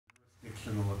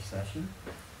jurisdictional obsession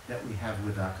that we have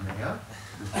with Acmea,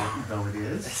 important though it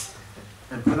is,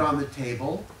 and put on the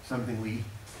table something we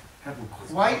haven't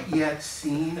quite yet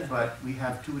seen, but we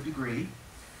have to a degree,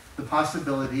 the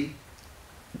possibility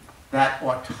that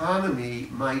autonomy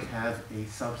might have a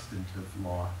substantive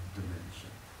law dimension.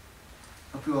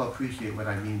 Hope you all appreciate what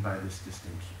I mean by this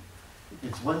distinction.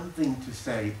 It's one thing to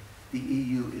say the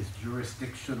EU is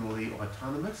jurisdictionally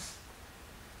autonomous,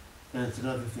 and it's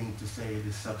another thing to say it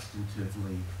is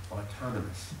substantively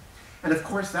autonomous. And of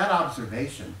course, that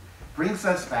observation brings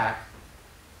us back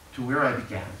to where I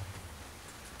began,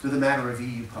 to the matter of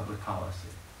EU public policy,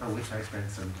 on which I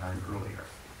spent some time earlier.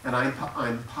 And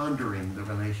I'm pondering the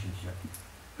relationship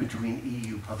between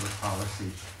EU public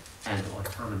policy and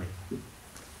autonomy.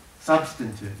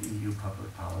 Substantive EU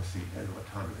public policy and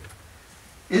autonomy.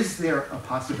 Is there a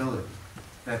possibility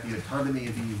that the autonomy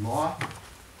of EU law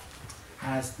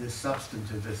has this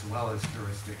substantive as well as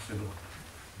jurisdictional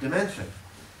dimension?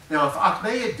 Now, if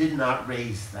Acmea did not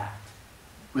raise that,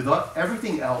 with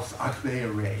everything else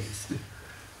Acmea raised,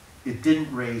 it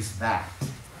didn't raise that.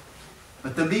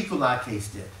 But the Mikula case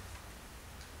did.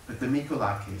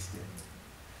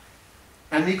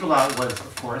 And Mikula was,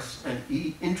 of course, an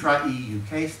intra-EU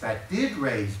case that did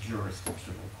raise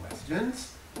jurisdictional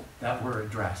questions that were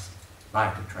addressed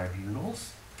by the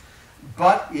tribunals,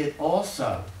 but it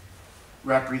also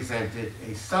represented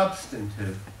a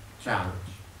substantive challenge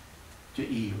to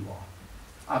EU law,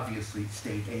 obviously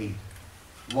state aid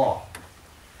law.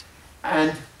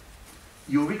 And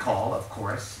you'll recall, of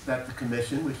course, that the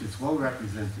Commission, which is well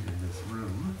represented in this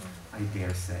room, I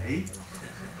dare say,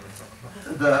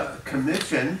 the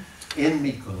Commission in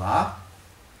Mikula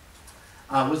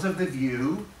was of the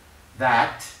view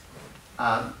that,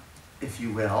 if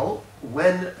you will,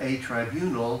 when a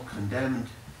tribunal condemned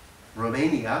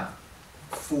Romania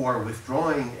for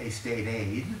withdrawing a state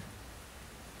aid,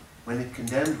 when it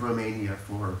condemned Romania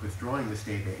for withdrawing the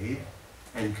state aid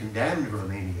and condemned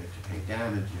Romania to pay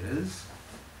damages,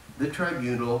 the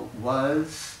tribunal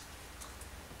was,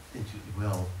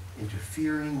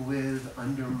 interfering with,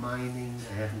 undermining,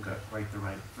 I haven't got quite the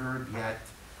right verb yet,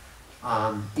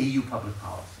 EU public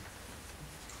policy,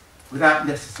 without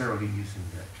necessarily using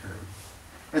that term.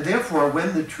 And therefore,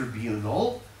 when the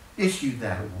tribunal issued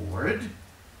that award,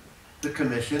 the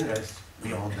Commission, as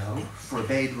we all know,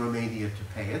 forbade Romania to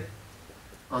pay it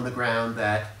on the ground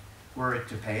that, were it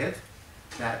to pay it,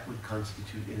 that would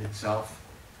constitute in itself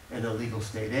an illegal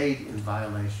state aid in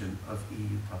violation of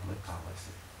EU public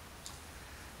policy.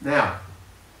 Now,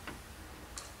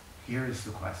 here is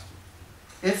the question.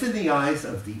 If in the eyes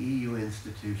of the EU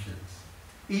institutions,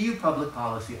 EU public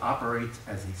policy operates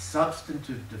as a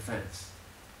substantive defense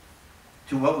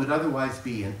to what would otherwise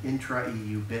be an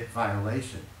intra-EU BIT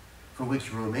violation, for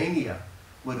which Romania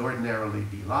would ordinarily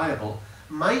be liable,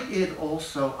 might it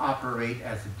also operate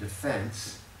as a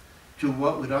defense to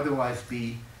what would otherwise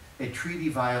be a treaty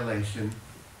violation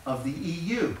of the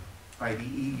EU by the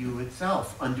EU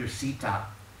itself under CETA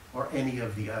or any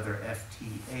of the other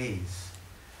FTAs?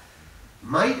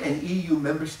 Might an EU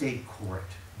member state court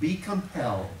be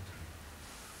compelled,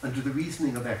 under the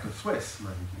reasoning of Eco-Swiss,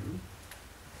 mind you,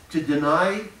 to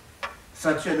deny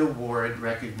such an award,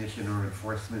 recognition, or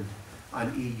enforcement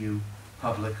on EU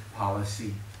public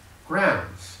policy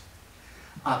grounds?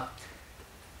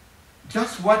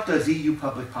 Just what does EU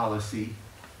public policy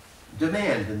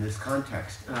demand in this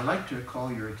context? And I'd like to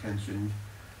call your attention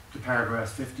to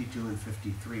paragraphs 52 and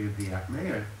 53 of the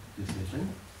Acmea decision,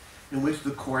 in which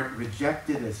the court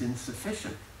rejected as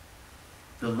insufficient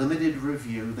the limited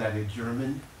review that a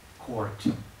German court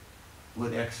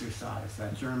would exercise,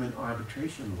 that German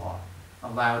arbitration law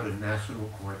allowed a national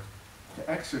court to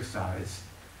exercise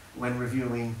when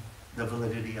reviewing the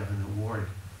validity of an award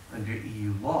under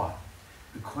EU law.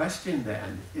 The question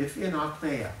then, if in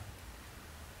Acmea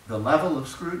the level of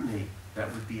scrutiny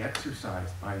that would be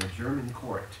exercised by a German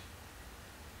court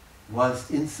was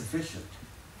insufficient,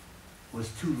 was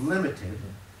too limited,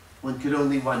 one could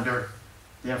only wonder,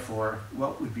 therefore,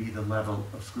 what would be the level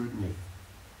of scrutiny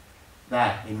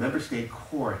that a member state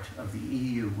court of the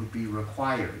EU would be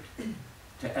required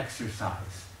to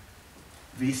exercise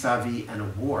vis-a-vis an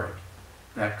award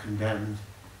that condemned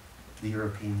the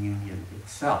European Union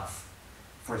itself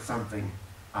for something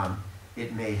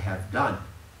it may have done.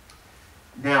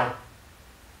 Now,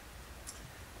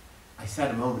 I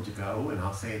said a moment ago, and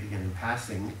I'll say it again in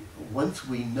passing, once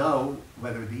we know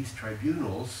whether these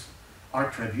tribunals are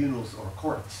tribunals or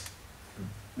courts,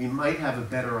 we might have a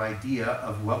better idea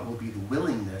of what will be the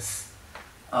willingness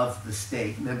of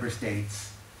the member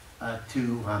states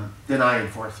to deny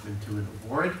enforcement to an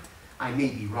award. I may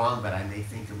be wrong, but I may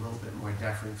think a little bit more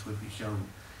deference would be shown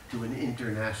to an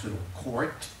international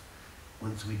court,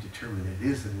 once we determine it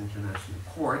is an international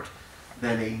court,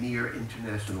 than a mere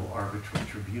international arbitral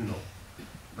tribunal.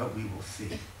 But we will see.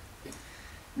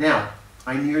 Now,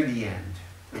 I near the end,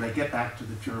 and I get back to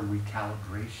the term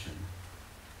recalibration,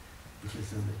 which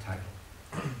is in the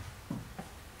title.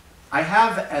 I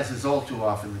have, as is all too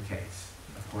often the case,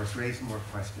 of course, raised more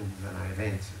questions than I have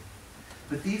answered.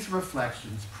 But these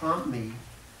reflections prompt me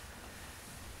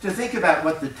to think about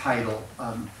what the title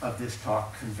of this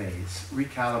talk conveys,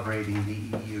 Recalibrating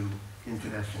the EU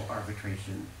International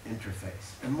Arbitration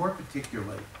Interface, and more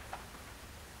particularly,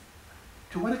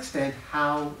 to what extent,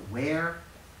 how, where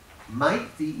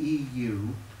might the EU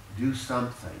do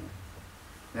something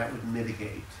that would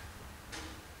mitigate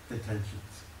the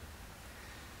tensions?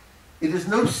 It is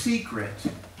no secret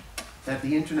that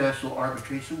the international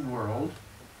arbitration world,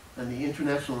 and the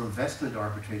international investment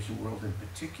arbitration world in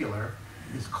particular,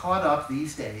 is caught up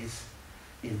these days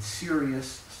in serious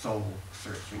soul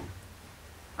searching.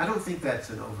 I don't think that's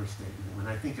an overstatement when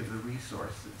I think of the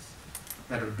resources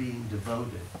that are being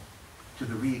devoted to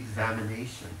the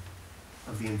re-examination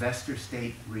of the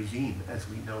investor-state regime as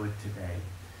we know it today.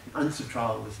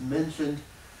 UNCITRAL was mentioned.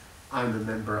 I'm a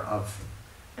member of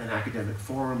an academic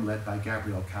forum led by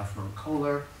Gabriel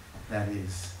Kaufmann-Kohler that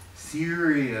is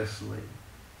seriously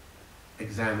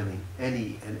examining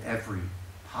any and every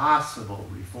possible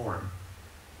reform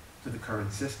to the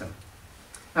current system.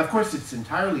 Now, of course, it's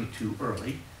entirely too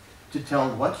early to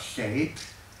tell what shape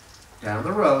down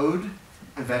the road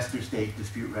investor-state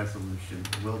dispute resolution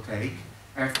will take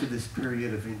after this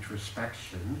period of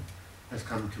introspection has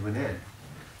come to an end.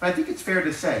 But I think it's fair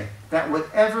to say that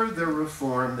whatever the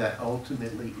reform that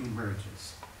ultimately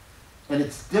emerges, and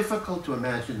it's difficult to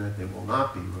imagine that there will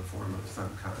not be reform of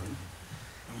some kind,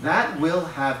 that will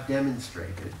have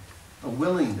demonstrated a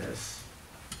willingness,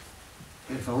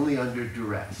 if only under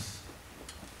duress,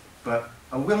 but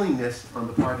a willingness on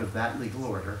the part of that legal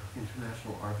order,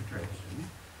 international arbitration,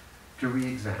 to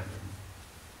re-examine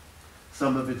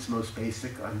some of its most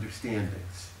basic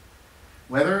understandings.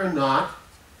 Whether or not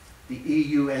the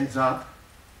EU ends up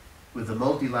with a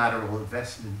multilateral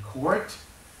investment court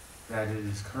that it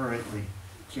is currently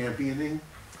championing,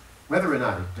 whether or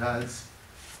not it does,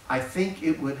 I think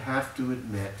it would have to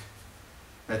admit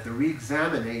that the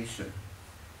re-examination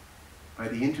by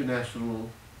the international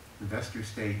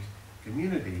investor-state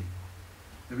community,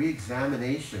 the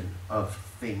re-examination of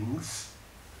things,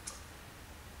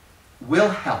 will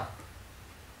help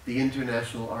the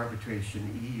international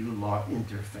arbitration EU law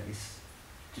interface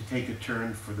to take a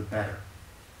turn for the better.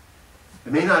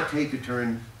 It may not take a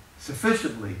turn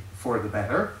sufficiently for the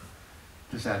better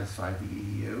to satisfy the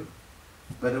EU,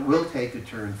 but it will take a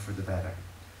turn for the better.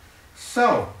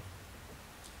 So,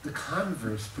 the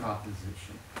converse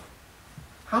proposition.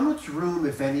 How much room,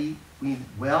 if any, we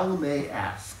well may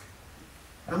ask,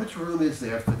 how much room is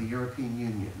there for the European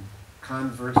Union,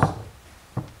 conversely,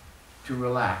 to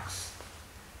relax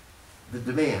the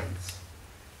demands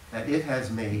that it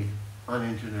has made on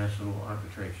international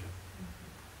arbitration?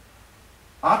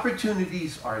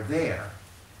 Opportunities are there.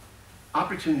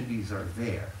 Opportunities are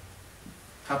there.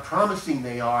 How promising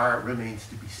they are remains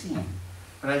to be seen.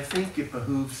 But I think it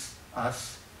behooves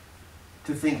us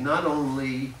to think not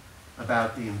only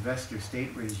about the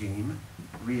investor-state regime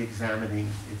re-examining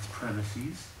its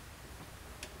premises,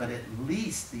 but at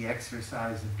least the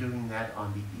exercise of doing that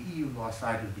on the EU law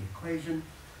side of the equation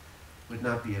would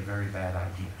not be a very bad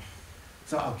idea.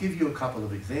 So I'll give you a couple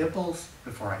of examples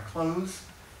before I close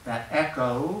that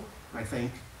echo, I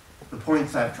think, the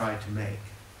points I've tried to make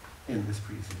in this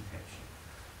presentation.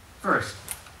 First,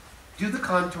 do the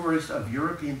contours of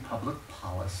European public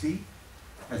policy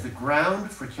as a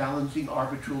ground for challenging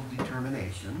arbitral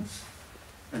determinations,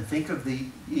 and think of the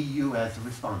EU as a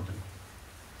respondent.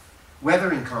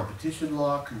 Whether in competition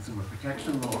law, consumer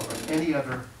protection law, or any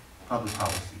other public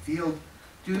policy field,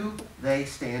 do they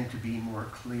stand to be more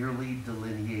clearly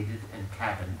delineated and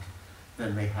cabined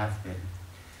than they have been?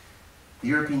 The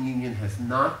European Union has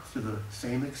not, to the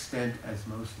same extent as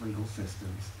most legal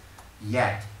systems,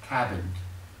 yet cabined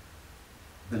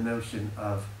the notion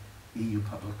of EU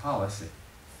public policy.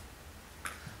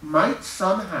 Might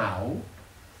somehow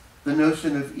the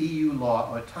notion of EU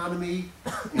law autonomy,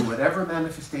 in whatever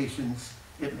manifestations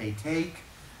it may take,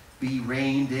 be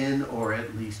reined in or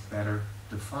at least better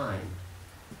defined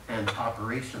and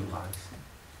operationalized?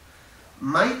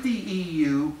 Might the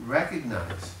EU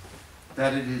recognize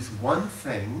that it is one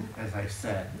thing, as I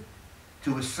said,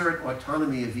 to assert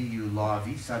autonomy of EU law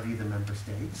vis-a-vis the member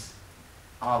states,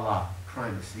 a la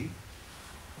primacy,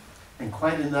 and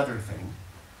quite another thing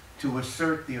to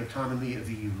assert the autonomy of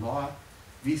EU law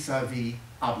vis-à-vis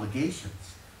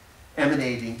obligations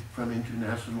emanating from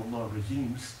international law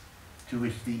regimes to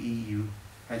which the EU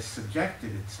has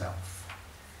subjected itself.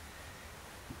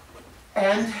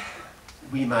 And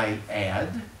we might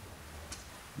add,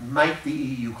 might the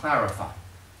EU clarify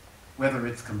whether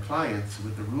its compliance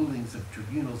with the rulings of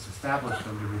tribunals established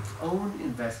under its own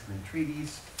investment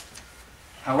treaties,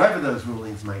 however those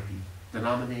rulings might be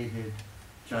denominated,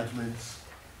 judgments,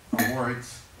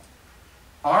 awards,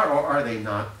 are or are they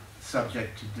not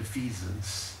subject to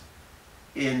defeasance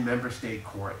in member state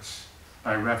courts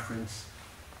by reference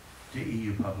to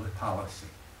EU public policy?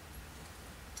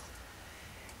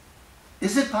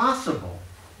 Is it possible,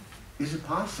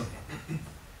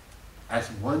 as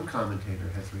one commentator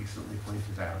has recently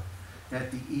pointed out,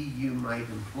 that the EU might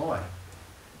employ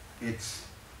its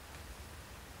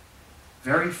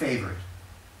very favored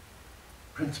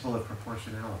principle of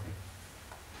proportionality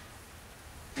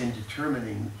in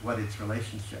determining what its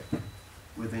relationship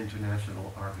with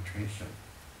international arbitration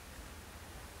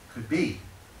could be?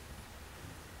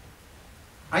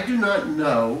 I do not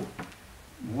know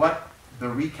what the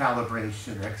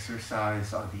recalibration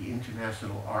exercise on the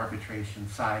international arbitration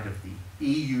side of the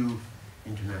EU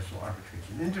international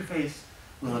arbitration interface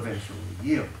will eventually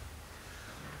yield.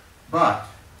 But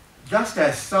just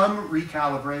as some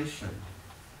recalibration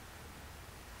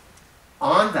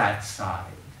on that side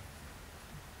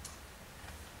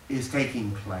is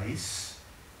taking place,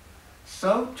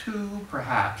 so too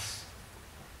perhaps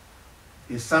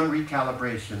is some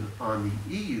recalibration on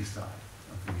the EU side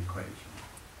of the equation.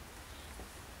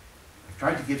 I've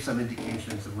tried to give some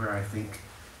indications of where I think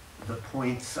the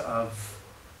points of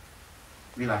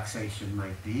relaxation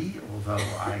might be, although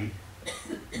I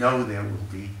know there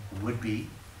would be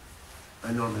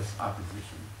enormous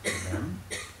opposition to them.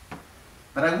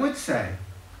 But I would say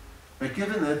that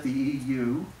given that the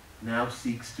EU now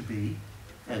seeks to be,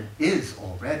 and is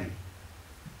already,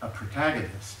 a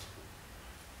protagonist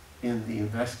in the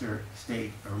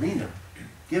investor-state arena,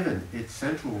 given its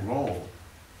central role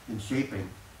in shaping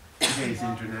today's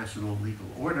international legal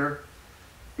order,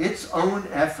 its own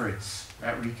efforts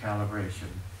at recalibration,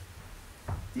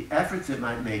 the efforts it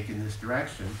might make in this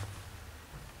direction,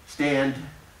 stand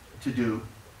to do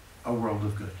a world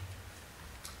of good.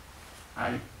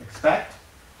 I expect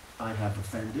I have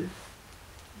offended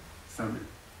some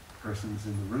persons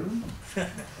in the room.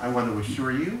 I want to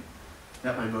assure you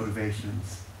that my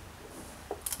motivations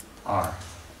are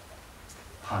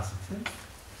positive.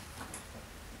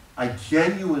 I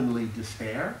genuinely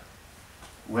despair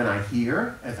when I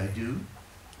hear, as I do,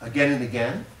 again and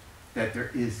again, that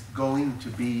there is going to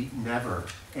be never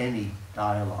any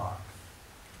dialogue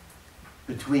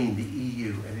between the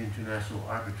EU and international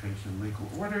arbitration legal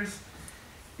orders.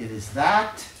 It is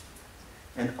that,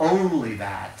 and only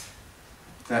that,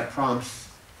 that prompts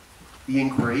the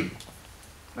inquiry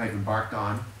I've embarked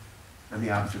on and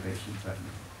the observations I've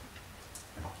made.